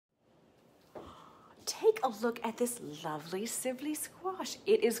a look at this lovely Sibley squash.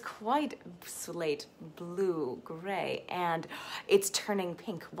 It is quite slate blue gray and it's turning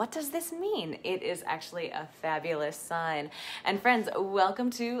pink. What does this mean? It is actually a fabulous sign. And friends,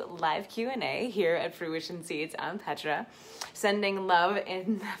 welcome to live Q&A here at Fruition Seeds. I'm Petra, sending love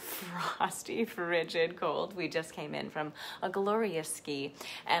in the frosty, frigid cold. We just came in from a glorious ski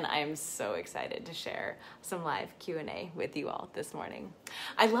and I'm so excited to share some live Q&A with you all this morning.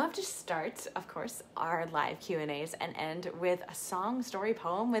 I love to start, of course, our live Q&As and end with a song, story,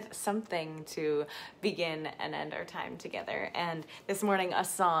 poem with something to begin and end our time together. And this morning, a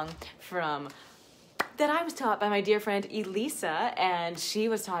song that I was taught by my dear friend Elisa, and she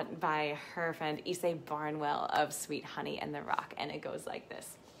was taught by her friend Issei Barnwell of Sweet Honey and the Rock, and it goes like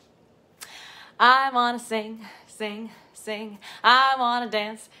this. I wanna sing, sing, sing. I wanna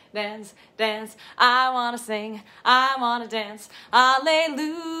dance, dance, dance. I wanna sing, I wanna dance. Hallelujah.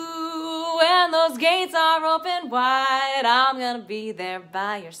 When those gates are open wide, I'm gonna be there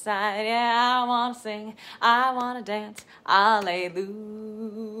by your side. Yeah, I wanna sing, I wanna dance.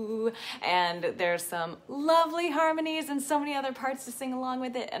 Hallelujah. And there's some lovely harmonies and so many other parts to sing along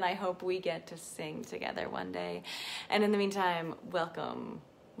with it, and I hope we get to sing together one day. And in the meantime, welcome,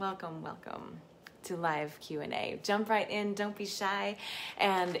 welcome, welcome to live Q&A. Jump right in, don't be shy.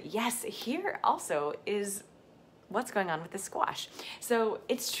 And yes, here also is what's going on with the squash. So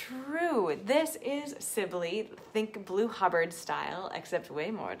it's true, this is Sibley, think Blue Hubbard style, except way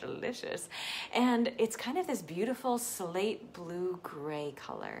more delicious. And it's kind of this beautiful slate blue gray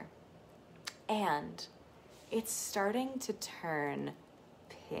color. And it's starting to turn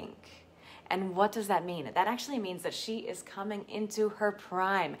pink. And what does that mean? That actually means that she is coming into her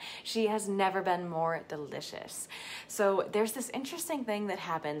prime. She has never been more delicious. So there's this interesting thing that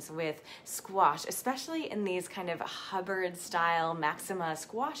happens with squash, especially in these kind of Hubbard style Maxima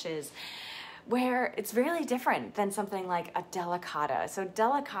squashes, where it's really different than something like a delicata. So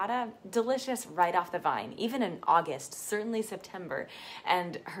delicata, delicious right off the vine, even in August, certainly September.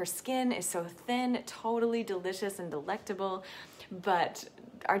 And her skin is so thin, totally delicious and delectable, but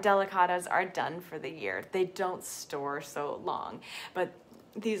our delicatas are done for the year. They don't store so long, but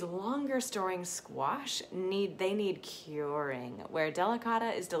these longer storing squash need curing. Where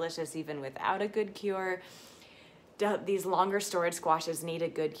delicata is delicious even without a good cure, these longer storage squashes need a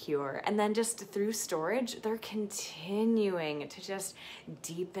good cure. And then just through storage, they're continuing to just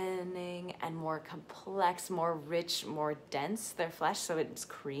deepening and more complex, more rich, more dense, their flesh, so it's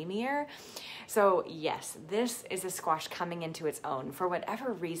creamier. So yes, this is a squash coming into its own. For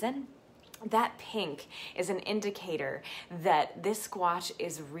whatever reason, that pink is an indicator that this squash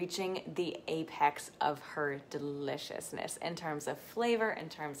is reaching the apex of her deliciousness in terms of flavor, in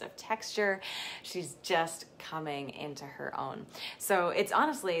terms of texture. She's just coming into her own. So it's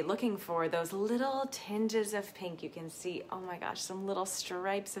honestly looking for those little tinges of pink. You can see, oh my gosh, some little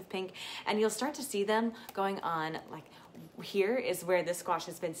stripes of pink, and you'll start to see them going on. Like here is where the squash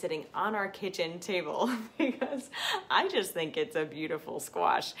has been sitting on our kitchen table because I just think it's a beautiful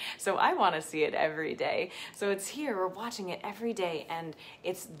squash. So I want to see it every day. So it's here, we're watching it every day, and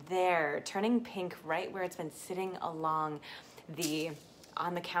it's there turning pink right where it's been sitting along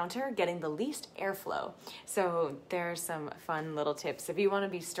on the counter, getting the least airflow. So there's some fun little tips. If you want to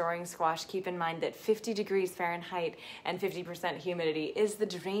be storing squash, keep in mind that 50 degrees Fahrenheit and 50% humidity is the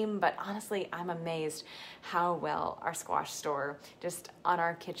dream, but honestly, I'm amazed how well our squash store just on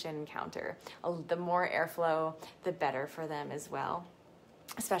our kitchen counter. The more airflow, the better for them as well,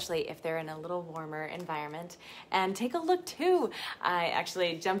 especially if they're in a little warmer environment. And take a look too. I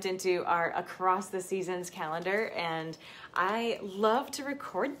actually jumped into our Across the Seasons calendar, and I love to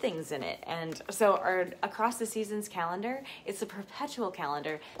record things in it. And so our Across the Seasons calendar, it's a perpetual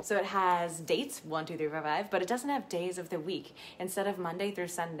calendar. So it has dates 1, 2, 3, 4, 5, but it doesn't have days of the week. Instead of Monday through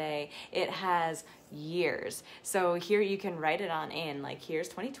Sunday, it has years. So here you can write it on in, like here's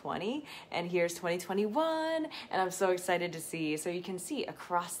 2020 and here's 2021, and I'm so excited to see. So you can see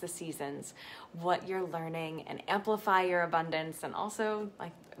across the seasons what you're learning and amplify your abundance, and also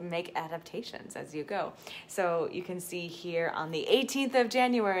like make adaptations as you go. So you can see here on the 18th of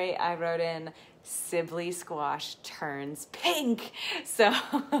January, I wrote in Sibley squash turns pink. So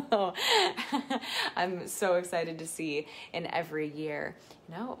I'm so excited to see in every year,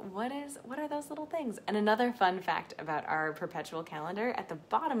 you know, what are those little things? And another fun fact about our perpetual calendar, at the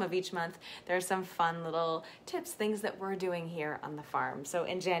bottom of each month, there's some fun little tips, things that we're doing here on the farm. So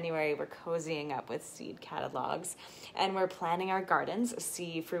in January, we're cozying up with seed catalogs, and we're planning our gardens.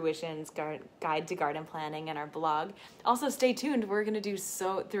 See Fruition's Guide to Garden Planning in our blog. Also stay tuned, we're gonna do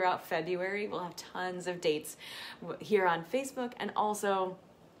so throughout February. We'll have tons of dates here on Facebook, and also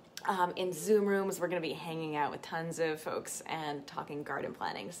in Zoom rooms. We're going to be hanging out with tons of folks and talking garden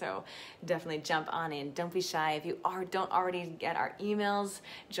planning. So definitely jump on in. Don't be shy. If you don't already get our emails,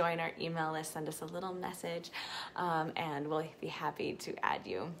 join our email list, send us a little message, and we'll be happy to add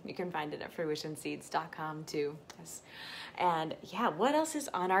you. You can find it at fruitionseeds.com too. Yes. And yeah, what else is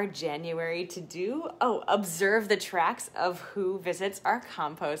on our January to do? Oh, observe the tracks of who visits our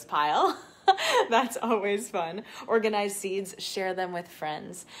compost pile. That's always fun. Organize seeds, share them with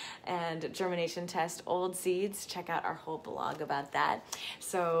friends, and germination test old seeds. Check out our whole blog about that.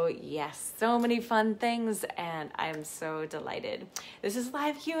 So yes, so many fun things, and I'm so delighted. This is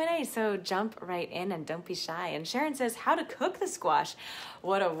live Q&A, so jump right in and don't be shy. And Sharon says, how to cook the squash?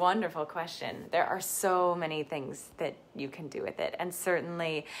 What a wonderful question. There are so many things that you can do with it, and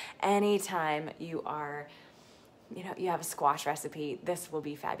certainly anytime you have a squash recipe, this will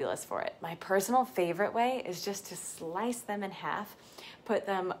be fabulous for it. My personal favorite way is just to slice them in half, put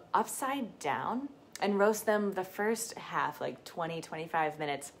them upside down, and roast them the first half, like 20-25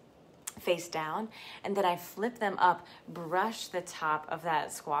 minutes, face down, and then I flip them up, brush the top of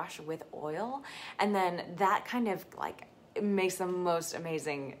that squash with oil, and then that kind of like makes the most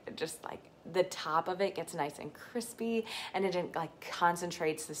amazing, just like the top of it gets nice and crispy, and it like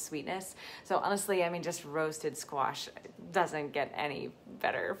concentrates the sweetness. So honestly, I mean, just roasted squash doesn't get any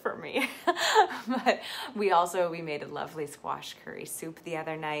better for me. But we made a lovely squash curry soup the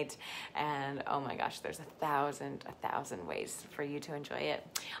other night, and oh my gosh, there's a thousand ways for you to enjoy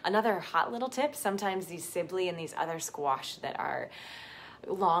it. Another hot little tip, sometimes these Sibley and these other squash that are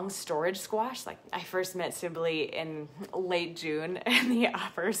long storage squash. Like I first met Sibley in late June in the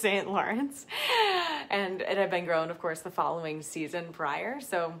upper St. Lawrence, and it had been grown, of course, the following season prior.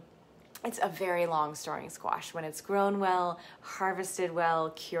 So it's a very long storing squash when it's grown well, harvested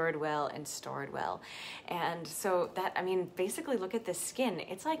well, cured well, and stored well. And so that, I mean, basically look at the skin.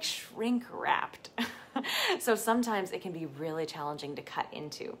 It's like shrink wrapped. So sometimes it can be really challenging to cut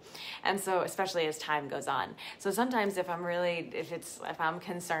into. And so especially as time goes on. So sometimes if I'm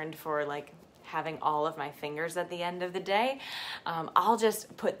concerned for like having all of my fingers at the end of the day, I'll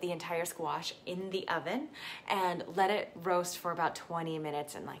just put the entire squash in the oven and let it roast for about 20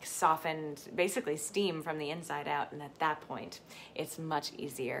 minutes and like soften, basically steam from the inside out. And at that point, it's much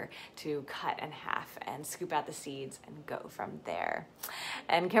easier to cut in half and scoop out the seeds and go from there.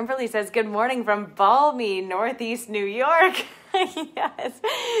 And Kimberly says, good morning from balmy Northeast New York. Yes,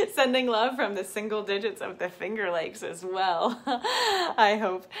 sending love from the single digits of the Finger Lakes as well. I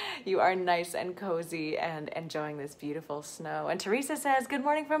hope you are nice and cozy and enjoying this beautiful snow. And Teresa says, good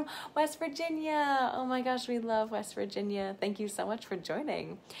morning from West Virginia. Oh my gosh, we love West Virginia. Thank you so much for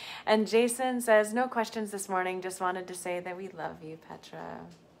joining. And Jason says, no questions this morning. Just wanted to say that we love you, Petra.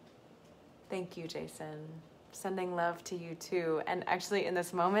 Thank you, Jason. Sending love to you too. And actually in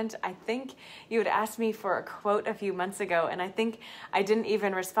this moment, I think you had asked me for a quote a few months ago, and I think I didn't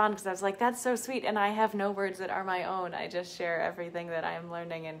even respond because I was like, that's so sweet, and I have no words that are my own. I just share everything that I am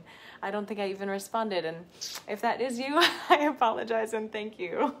learning, and I don't think I even responded. And if that is you, I apologize and thank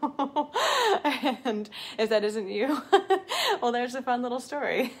you. And if that isn't you, well, there's a fun little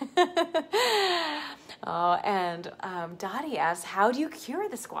story. Dottie asks, how do you cure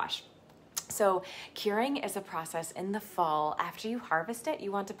the squash? So curing is a process in the fall. After you harvest it,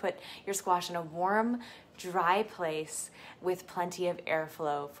 you want to put your squash in a warm, dry place with plenty of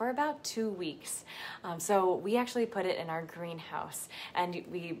airflow for about 2 weeks. So we actually put it in our greenhouse, and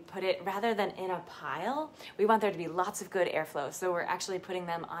we put it, rather than in a pile, we want there to be lots of good airflow. So we're actually putting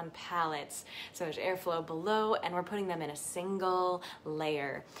them on pallets. So there's airflow below, and we're putting them in a single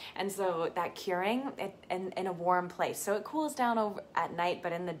layer. And so that curing in a warm place. So it cools down over at night,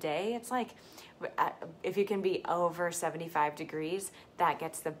 but in the day, it's like, if you can be over 75 degrees, that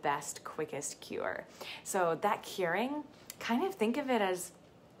gets the best, quickest cure. So that curing, kind of think of it as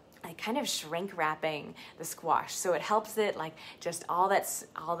like kind of shrink wrapping the squash. So it helps it, like, just all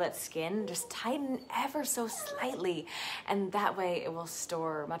that skin just tighten ever so slightly, and that way it will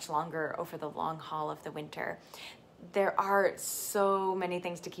store much longer over the long haul of the winter. There are so many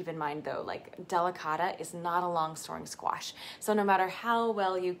things to keep in mind though, like delicata is not a long storing squash. So no matter how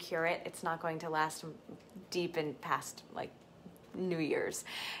well you cure it, it's not going to last deep and past like New Year's.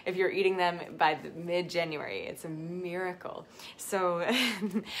 If you're eating them by mid-January, it's a miracle. So,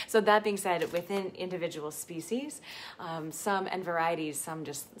 so that being said, within individual species, some and varieties, some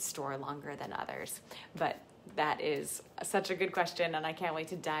just store longer than others. But that is such a good question, and I can't wait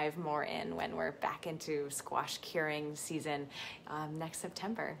to dive more in when we're back into squash curing season next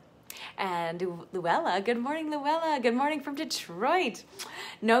September. And Luella, good morning, Luella. Good morning from Detroit.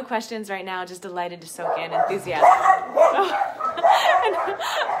 No questions right now, just delighted to soak in enthusiasm.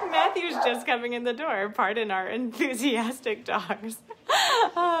 just coming in the door. Pardon our enthusiastic dogs.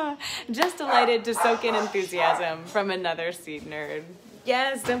 Just delighted to soak in enthusiasm from another seed nerd.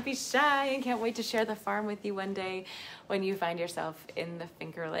 Yes, don't be shy, and can't wait to share the farm with you one day when you find yourself in the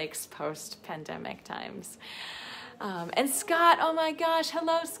Finger Lakes post-pandemic times. And Scott, oh my gosh,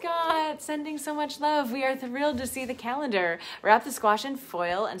 hello Scott, sending so much love. We are thrilled to see the calendar. Wrap the squash in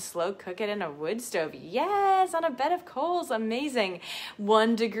foil and slow cook it in a wood stove. Yes, on a bed of coals, amazing.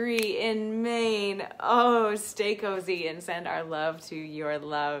 1 degree in Maine. Oh, stay cozy and send our love to your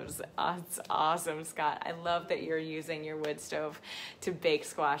loves. Oh, it's awesome, Scott. I love that you're using your wood stove to bake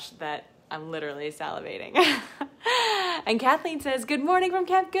squash. That I'm literally salivating. And Kathleen says, good morning from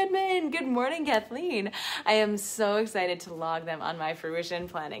Camp Goodman. Good morning, Kathleen. I am so excited to log them on my fruition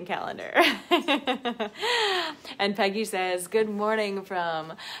planning calendar. And Peggy says, good morning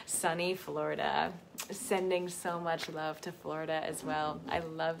from sunny Florida. Sending so much love to Florida as well. I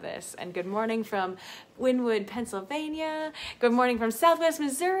love this. And good morning from Wynwood, Pennsylvania. Good morning from Southwest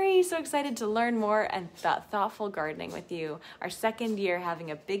Missouri. So excited to learn more and thoughtful gardening with you. Our second year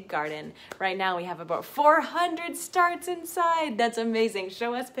having a big garden. Right now we have about 400 starts inside. That's amazing.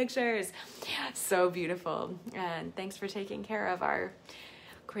 Show us pictures. So beautiful. And thanks for taking care of our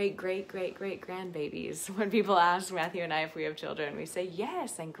great grandbabies. When people ask Matthew and I if we have children, we say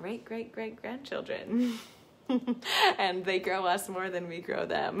yes, and great grandchildren. And they grow us more than we grow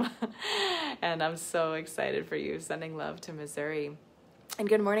them. And I'm so excited for you. Sending love to Missouri. And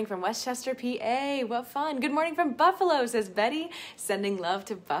good morning from Westchester, PA. What fun. Good morning from Buffalo, says Betty. Sending love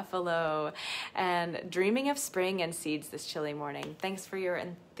to Buffalo. And dreaming of spring and seeds this chilly morning. Thanks for your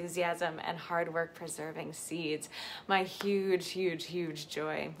enthusiasm and hard work preserving seeds. My huge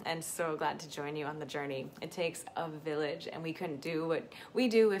joy. And so glad to join you on the journey. It takes a village, and we couldn't do what we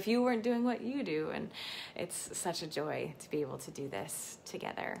do if you weren't doing what you do. And it's such a joy to be able to do this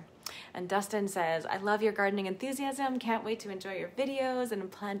together. And Dustin says, I love your gardening enthusiasm. Can't wait to enjoy your videos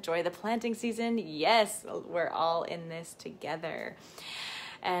and enjoy the planting season. Yes, we're all in this together.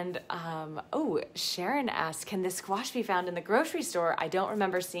 And, Sharon asked, can this squash be found in the grocery store? I don't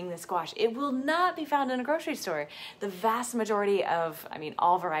remember seeing the squash. It will not be found in a grocery store. The vast majority of,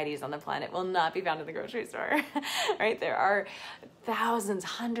 all varieties on the planet will not be found in the grocery store, right? There are thousands,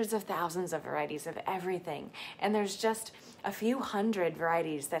 hundreds of thousands of varieties of everything. And there's just a few hundred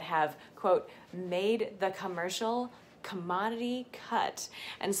varieties that have, quote, made the commercial commodity cut.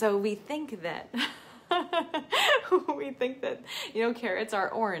 And so we think that carrots are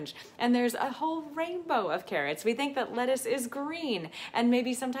orange, and there's a whole rainbow of carrots. We think that lettuce is green and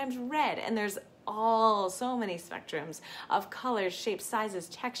maybe sometimes red, and there's so many spectrums of colors, shapes, sizes,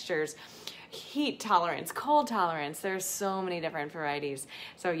 textures, heat tolerance, cold tolerance. There's so many different varieties.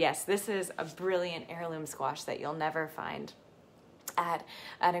 So yes, this is a brilliant heirloom squash that you'll never find at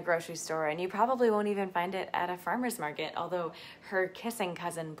a grocery store, and you probably won't even find it at a farmer's market, although her kissing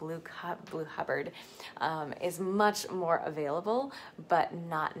cousin Blue Hubbard is much more available, but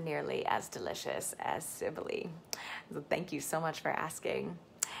not nearly as delicious as Sibley. So thank you so much for asking.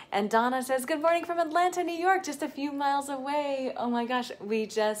 And Donna says, good morning from Atlanta, New York, just a few miles away. Oh my gosh, we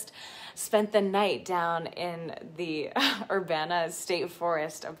just spent the night down in the Urbana State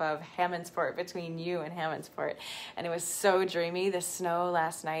Forest above Hammondsport, between you and Hammondsport. And it was so dreamy, the snow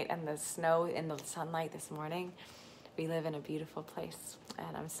last night and the snow in the sunlight this morning. We live in a beautiful place,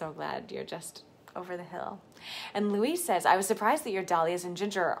 and I'm so glad you're just over the hill. And Louise says, I was surprised that your dahlias and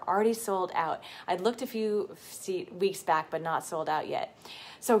ginger are already sold out. I'd looked a few weeks back, but not sold out yet.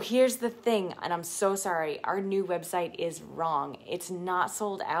 So here's the thing, and I'm so sorry, our new website is wrong. It's not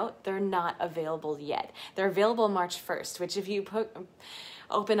sold out. They're not available yet. They're available March 1st, which if you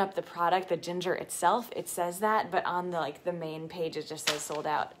open up the product, the ginger itself, it says that, but on the main page, it just says sold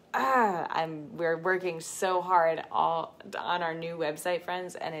out. We're working so hard on our new website,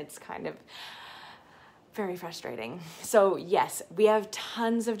 friends, and it's kind of very frustrating. So yes, we have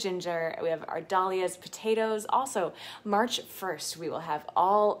tons of ginger. We have our dahlias, potatoes. Also, March 1st, we will have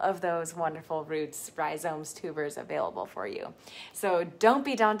all of those wonderful roots, rhizomes, tubers available for you. So don't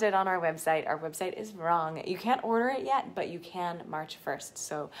be daunted on our website. Our website is wrong. You can't order it yet, but you can March 1st.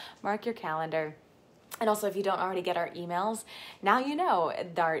 So mark your calendar. And also, if you don't already get our emails, now you know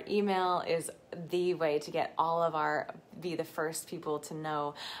our email is the way to get be the first people to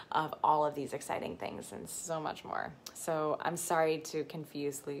know of all of these exciting things and so much more. So I'm sorry to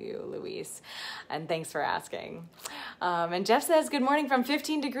confuse you, Luis, and thanks for asking. And Jeff says, good morning from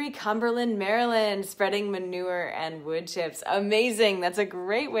 15-degree Cumberland, Maryland, spreading manure and wood chips. Amazing. That's a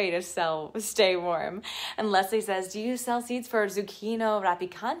great way to stay warm. And Leslie says, do you sell seeds for zucchino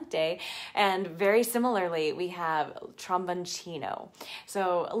rapicante? And very similarly, we have tromboncino.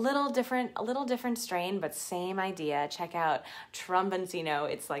 So a little different strain, but same idea. Check out tromboncino.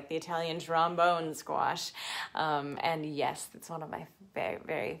 It's like the Italian trombone squash. And yes, it's one of my very,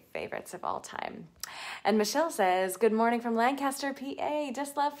 very favorites of all time. And Michelle says, good morning from Lancaster, PA.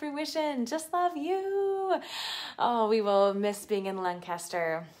 Just love fruition. Just love you. Oh, we will miss being in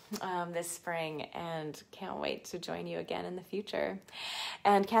Lancaster this spring and can't wait to join you again in the future.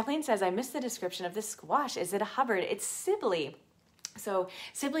 And Kathleen says, I missed the description of the squash. Is it a Hubbard? It's Sibley. So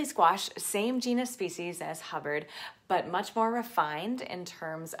Sibley squash, same genus species as Hubbard, but much more refined in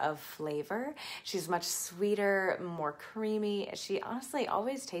terms of flavor. She's much sweeter, more creamy. She honestly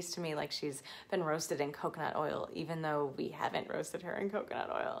always tastes to me like she's been roasted in coconut oil, even though we haven't roasted her in coconut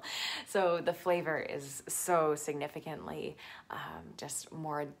oil. So the flavor is so significantly just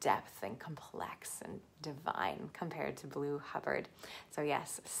more depth and complex and divine compared to Blue Hubbard. So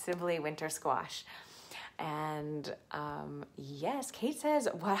yes, Sibley winter squash. And yes, Kate says,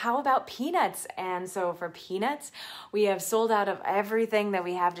 well, how about peanuts? And so for peanuts, we have sold out of everything that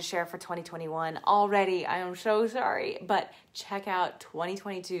we have to share for 2021 already. I am so sorry, but check out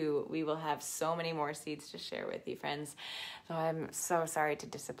 2022. We will have so many more seeds to share with you, friends. So I'm so sorry to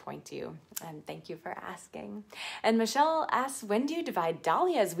disappoint you. And thank you for asking. And Michelle asks, when do you divide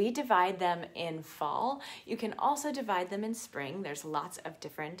dahlias? We divide them in fall. You can also divide them in spring. There's lots of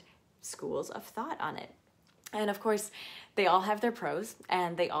different schools of thought on it. And of course, they all have their pros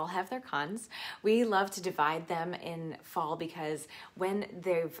and they all have their cons. We love to divide them in fall because when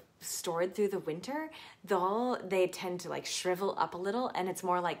they've stored through the winter, they tend to like shrivel up a little, and it's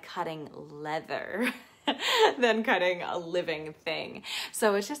more like cutting leather than cutting a living thing.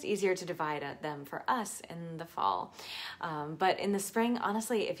 So it's just easier to divide them for us in the fall. But in the spring,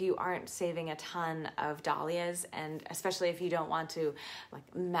 honestly, if you aren't saving a ton of dahlias, and especially if you don't want to like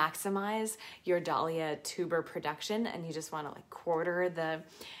maximize your dahlia tuber production and you just want to like quarter the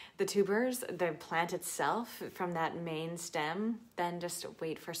tubers, the plant itself from that main stem, then just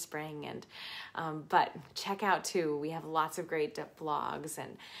wait for spring. And but check out too, we have lots of great blogs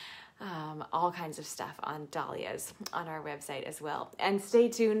and all kinds of stuff on dahlias on our website as well. And stay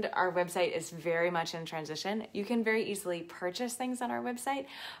tuned, our website is very much in transition. You can very easily purchase things on our website,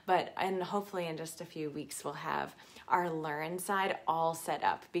 and hopefully in just a few weeks we'll have our Learn side all set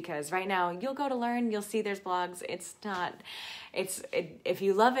up, because right now you'll go to Learn, you'll see there's blogs. If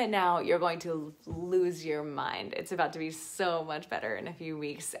you love it now, you're going to lose your mind. It's about to be so much better in a few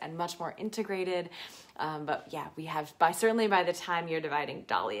weeks and much more integrated. But yeah, we have, certainly by the time you're dividing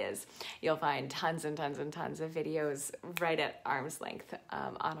dahlias, you'll find tons and tons and tons of videos right at arm's length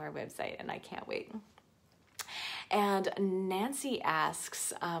on our website, and I can't wait. And Nancy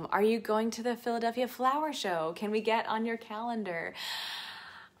asks, are you going to the Philadelphia Flower Show? Can we get on your calendar?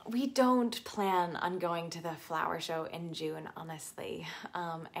 We don't plan on going to the flower show in June, honestly.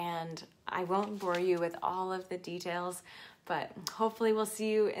 And I won't bore you with all of the details, but hopefully we'll see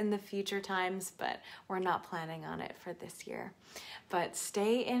you in the future times, but we're not planning on it for this year. But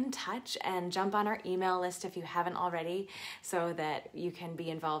stay in touch and jump on our email list if you haven't already, so that you can be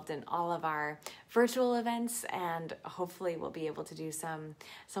involved in all of our virtual events, and hopefully we'll be able to do some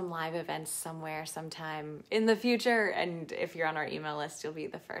live events somewhere sometime in the future. And if you're on our email list, you'll be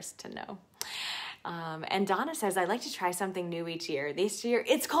the first to know. And Donna says, I like to try something new each year. This year,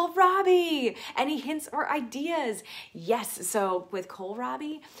 it's kohlrabi. Any hints or ideas? Yes, so with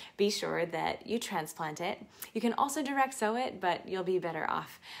kohlrabi, be sure that you transplant it. You can also direct sow it, but you'll be better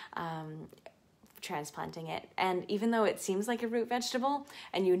off transplanting it. And even though it seems like a root vegetable,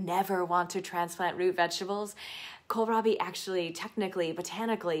 and you never want to transplant root vegetables, kohlrabi actually, technically,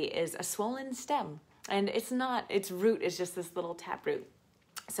 botanically, is a swollen stem. And it's not, its root is just this little taproot.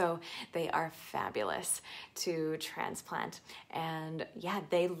 So they are fabulous to transplant. And yeah,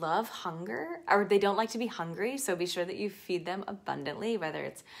 they love hunger, or they don't like to be hungry. So be sure that you feed them abundantly, whether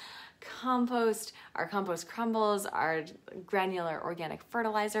it's compost, our compost crumbles, our granular organic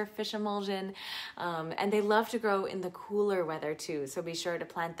fertilizer, fish emulsion, and they love to grow in the cooler weather too. So be sure to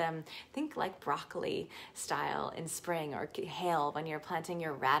plant them, think like broccoli style in spring, or hail when you're planting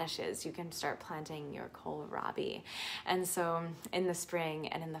your radishes. You can start planting your kohlrabi. And so in the spring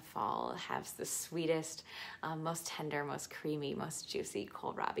and in the fall, have the sweetest, most tender, most creamy, most juicy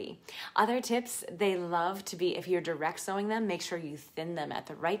kohlrabi. Other tips, they love to be, if you're direct sowing them, make sure you thin them at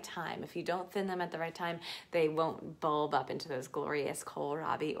the right time. If you don't thin them at the right time, they won't bulb up into those glorious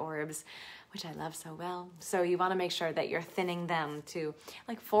kohlrabi orbs, which I love so well. So you want to make sure that you're thinning them to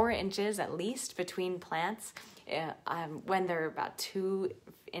like 4 inches at least between plants when they're about 2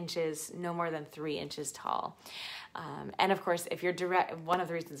 inches, no more than 3 inches tall. And of course, if you're direct, one of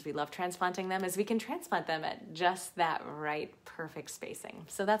the reasons we love transplanting them is we can transplant them at just that right, perfect spacing.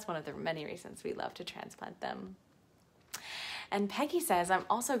 So that's one of the many reasons we love to transplant them. And Peggy says, I'm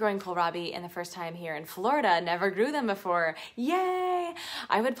also growing kohlrabi in the first time here in Florida. Never grew them before. Yay!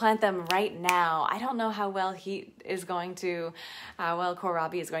 I would plant them right now. I don't know how well kohlrabi is going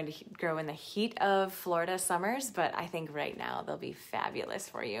to grow in the heat of Florida summers, but I think right now they'll be fabulous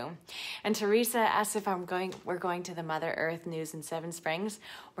for you. And Teresa asks if we're going to the Mother Earth News in Seven Springs.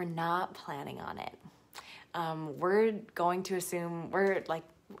 We're not planning on it. We're going to assume, we're like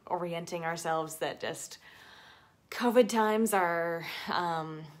orienting ourselves that just COVID times are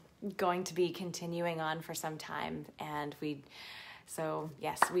going to be continuing on for some time, and we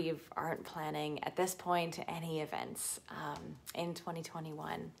aren't planning at this point any events in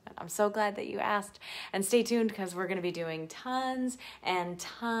 2021. I'm so glad that you asked, and stay tuned because we're going to be doing tons and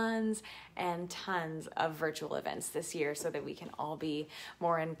tons and tons of virtual events this year so that we can all be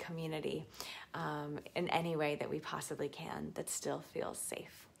more in community in any way that we possibly can that still feels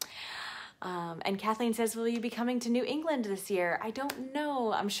safe. And Kathleen says, will you be coming to New England this year? I don't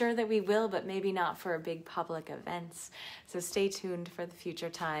know. I'm sure that we will, but maybe not for big public events. So stay tuned for the future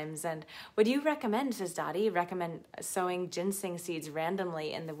times. And would you recommend, says Dottie, recommend sowing ginseng seeds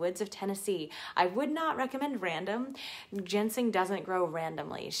randomly in the woods of Tennessee? I would not recommend random. Ginseng doesn't grow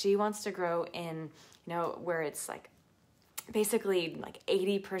randomly. She wants to grow in, where it's like basically like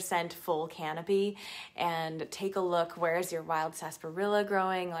 80% full canopy, and take a look, where's your wild sarsaparilla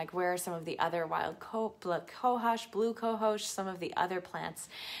growing, like where are some of the other wild cohosh, blue cohosh, some of the other plants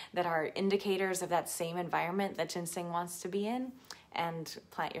that are indicators of that same environment that ginseng wants to be in, and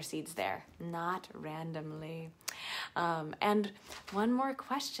plant your seeds there, not randomly. And one more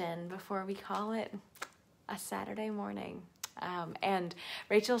question before we call it a Saturday morning. And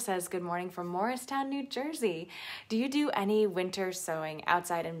Rachel says, good morning from Morristown, New Jersey. Do you do any winter sowing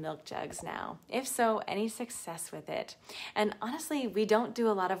outside in milk jugs now? If so, any success with it? And honestly, we don't do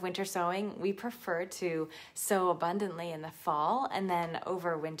a lot of winter sowing. We prefer to sow abundantly in the fall and then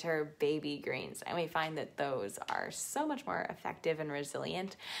overwinter baby greens. And we find that those are so much more effective and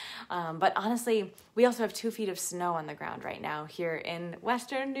resilient. But honestly, we also have 2 feet of snow on the ground right now here in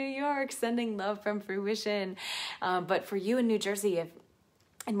Western New York, sending love from fruition. But for you in New Jersey,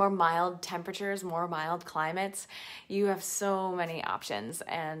 in more mild temperatures, more mild climates, you have so many options.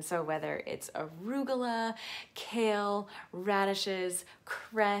 And so whether it's arugula, kale, radishes,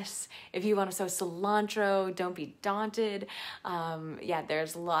 cress, if you want to sow cilantro, don't be daunted.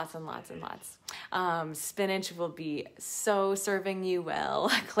 There's lots and lots and lots. Spinach will be so serving you well.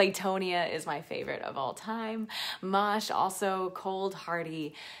 Claytonia is my favorite of all time. Mosh, also cold,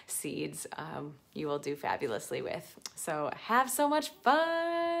 hardy seeds, you will do fabulously with. So have so much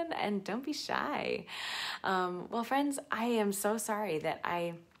fun and don't be shy. Well, friends, I am so sorry that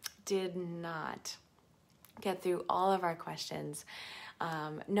I did not get through all of our questions.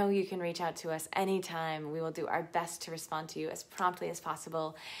 Know you can reach out to us anytime. We will do our best to respond to you as promptly as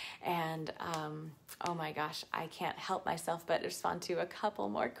possible. And oh my gosh, I can't help myself but respond to a couple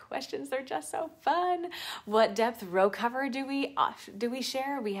more questions. They're just so fun. What depth row cover do we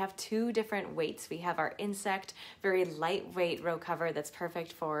share? We have 2 different weights. We have our insect, very lightweight row cover that's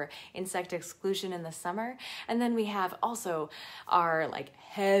perfect for insect exclusion in the summer. And then we have also our like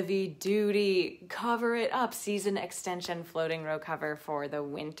heavy duty cover it up season extension floating row cover for the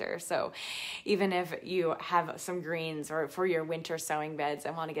winter. So even if you have some greens or for your winter sowing beds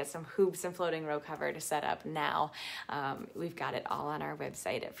and want to get some hoops and floating row cover to set up now, we've got it all on our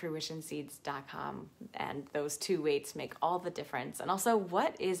website at fruitionseeds.com, and those 2 weights make all the difference. And also,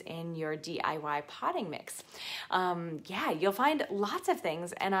 what is in your DIY potting mix? You'll find lots of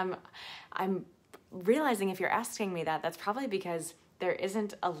things, and I'm realizing if you're asking me that, that's probably because there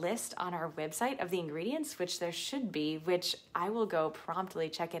isn't a list on our website of the ingredients, which there should be, which I will go promptly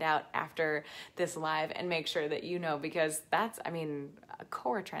check it out after this live and make sure that you know, because that's, I mean, a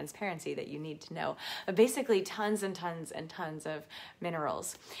core transparency that you need to know. But basically tons and tons and tons of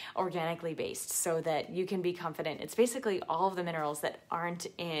minerals, organically based, so that you can be confident. It's basically all of the minerals that aren't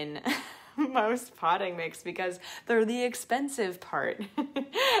in most potting mix, because they're the expensive part.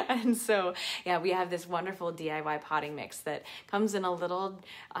 And so, yeah, we have this wonderful DIY potting mix that comes in a little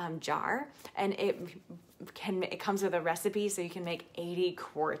jar, and it comes with a recipe, so you can make 80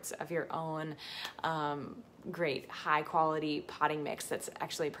 quarts of your own great high quality potting mix that's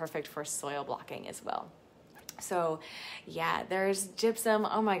actually perfect for soil blocking as well. So yeah, there's gypsum,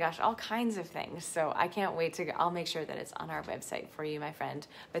 oh my gosh, all kinds of things. So I can't wait I'll make sure that it's on our website for you, my friend.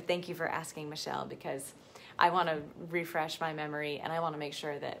 But thank you for asking, Michelle, because I want to refresh my memory, and I want to make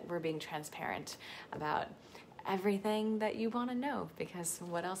sure that we're being transparent about everything that you want to know, because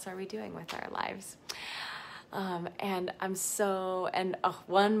what else are we doing with our lives? And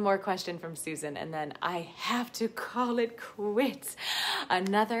one more question from Susan, and then I have to call it quits.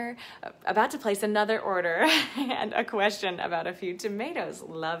 About to place another order and a question about a few tomatoes.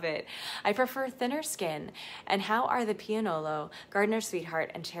 Love it. I prefer thinner skin. And how are the Piagnolo, Gardener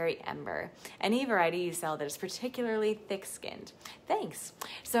Sweetheart, and Cherry Ember? Any variety you sell that is particularly thick-skinned? Thanks.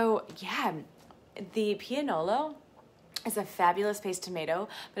 So yeah, the Piagnolo is a fabulous paste tomato,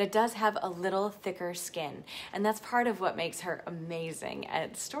 but it does have a little thicker skin. And that's part of what makes her amazing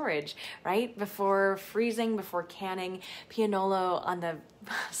at storage, right? Before freezing, before canning, Piagnolo on the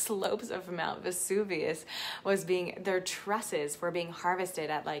slopes of Mount Vesuvius their trusses were being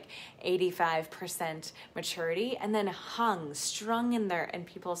harvested at like 85% maturity, and then strung in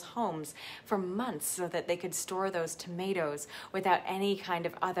people's homes for months, so that they could store those tomatoes without any kind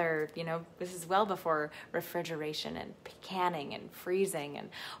of other, this is well before refrigeration and canning and freezing and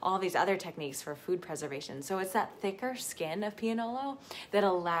all these other techniques for food preservation. So it's that thicker skin of Piagnolo that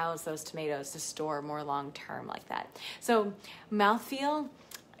allows those tomatoes to store more long term like that. So mouthfeel,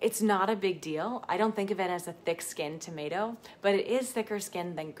 it's not a big deal. I don't think of it as a thick-skinned tomato, but it is thicker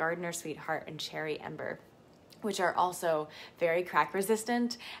skinned than Gardener Sweetheart and Cherry Ember, which are also very crack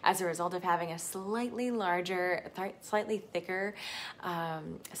resistant as a result of having a slightly larger, slightly thicker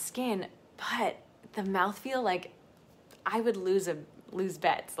skin. But the mouthfeel, like, I would lose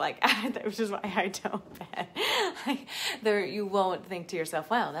bets, which is why I don't bet. You won't think to yourself,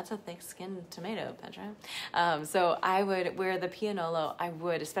 wow, that's a thick-skinned tomato, Petra. So I would, where the Piagnolo, I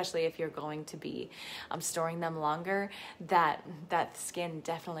would, especially if you're going to be storing them longer, that skin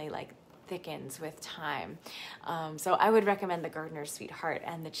definitely thickens with time. So I would recommend the Gardener Sweetheart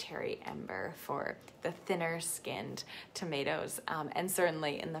and the Cherry Ember for the thinner skinned tomatoes. And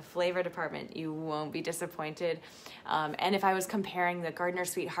certainly in the flavor department, you won't be disappointed. And if I was comparing the Gardener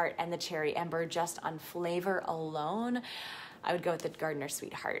Sweetheart and the Cherry Ember just on flavor alone, I would go with the Gardener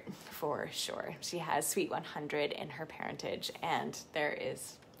Sweetheart for sure. She has Sweet 100 in her parentage, and there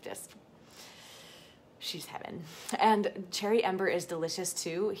is just, she's heaven. And Cherry Ember is delicious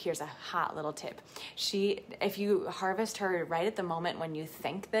too. Here's a hot little tip. If you harvest her right at the moment when you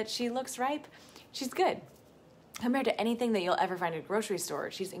think that she looks ripe, she's good. Compared to anything that you'll ever find at a grocery store,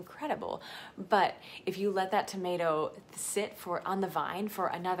 she's incredible. But if you let that tomato sit on the vine for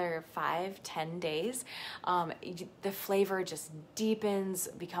another 5-10 days, the flavor just deepens,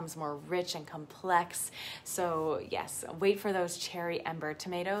 becomes more rich and complex. So yes, wait for those Cherry Ember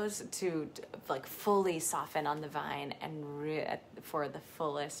tomatoes to fully soften on the vine and for the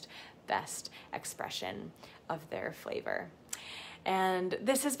fullest, best expression of their flavor. And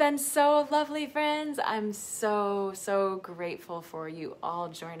this has been so lovely, friends. I'm so, so grateful for you all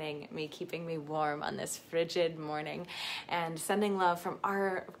joining me, keeping me warm on this frigid morning, and sending love from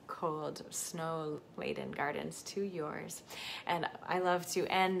our cold, snow-laden gardens to yours. And I love to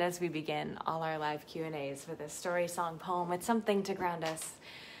end, as we begin all our live Q&As, with a story, song, poem, with something to ground us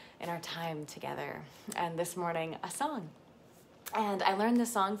in our time together. And this morning, a song. And I learned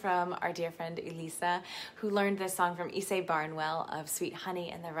this song from our dear friend Elisa, who learned this song from Issei Barnwell of Sweet Honey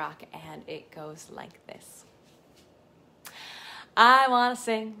in the Rock, and it goes like this. I want to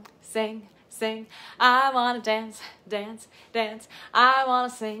sing, sing, sing. I want to dance, dance, dance. I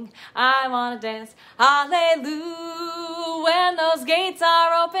want to sing, I want to dance. Hallelujah. When those gates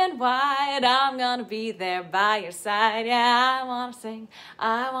are open wide, I'm gonna be there by your side. Yeah, I want to sing,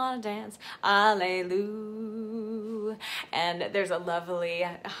 I want to dance. Hallelujah. And there's a lovely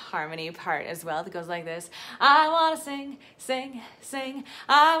harmony part as well that goes like this. I want to sing, sing, sing.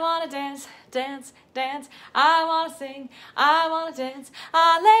 I want to dance, dance, dance. I wanna sing, I wanna dance.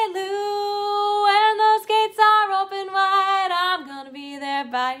 Hallelujah. When those gates are open wide, I'm gonna be there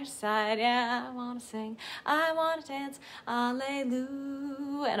by your side. Yeah, I wanna sing, I wanna dance.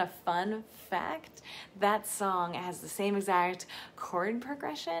 Hallelujah. And a fun fact, that song has the same exact chord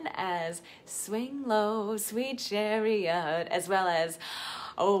progression as Swing Low, Sweet Chariot, as well as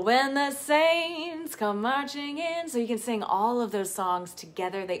Oh, when the saints come marching in. So you can sing all of those songs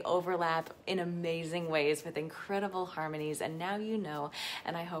together. They overlap in amazing ways with incredible harmonies. And now you know,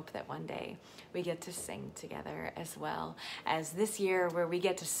 and I hope that one day we get to sing together as well as this year, where we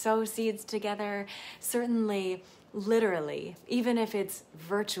get to sow seeds together, certainly literally, even if it's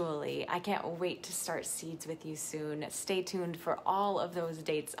virtually. I can't wait to start seeds with you soon. Stay tuned for all of those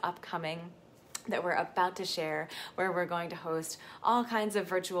dates upcoming that we're about to share, where we're going to host all kinds of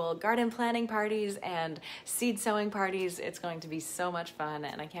virtual garden planting parties and seed sowing parties. It's going to be so much fun,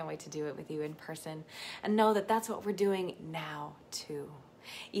 and I can't wait to do it with you in person. And know that that's what we're doing now too.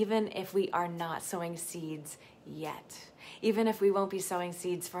 Even if we are not sowing seeds yet, even if we won't be sowing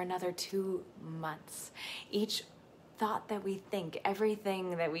seeds for another 2 months, each thought that we think,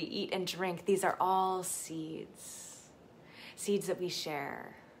 everything that we eat and drink, these are all seeds. Seeds that we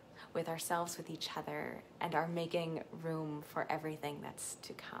share with ourselves, with each other, and are making room for everything that's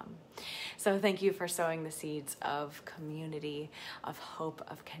to come. So thank you for sowing the seeds of community, of hope,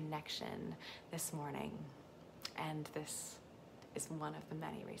 of connection this morning. And this is one of the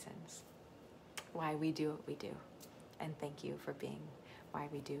many reasons why we do what we do. And thank you for being why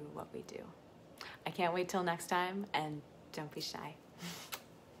we do what we do. I can't wait till next time, and don't be shy.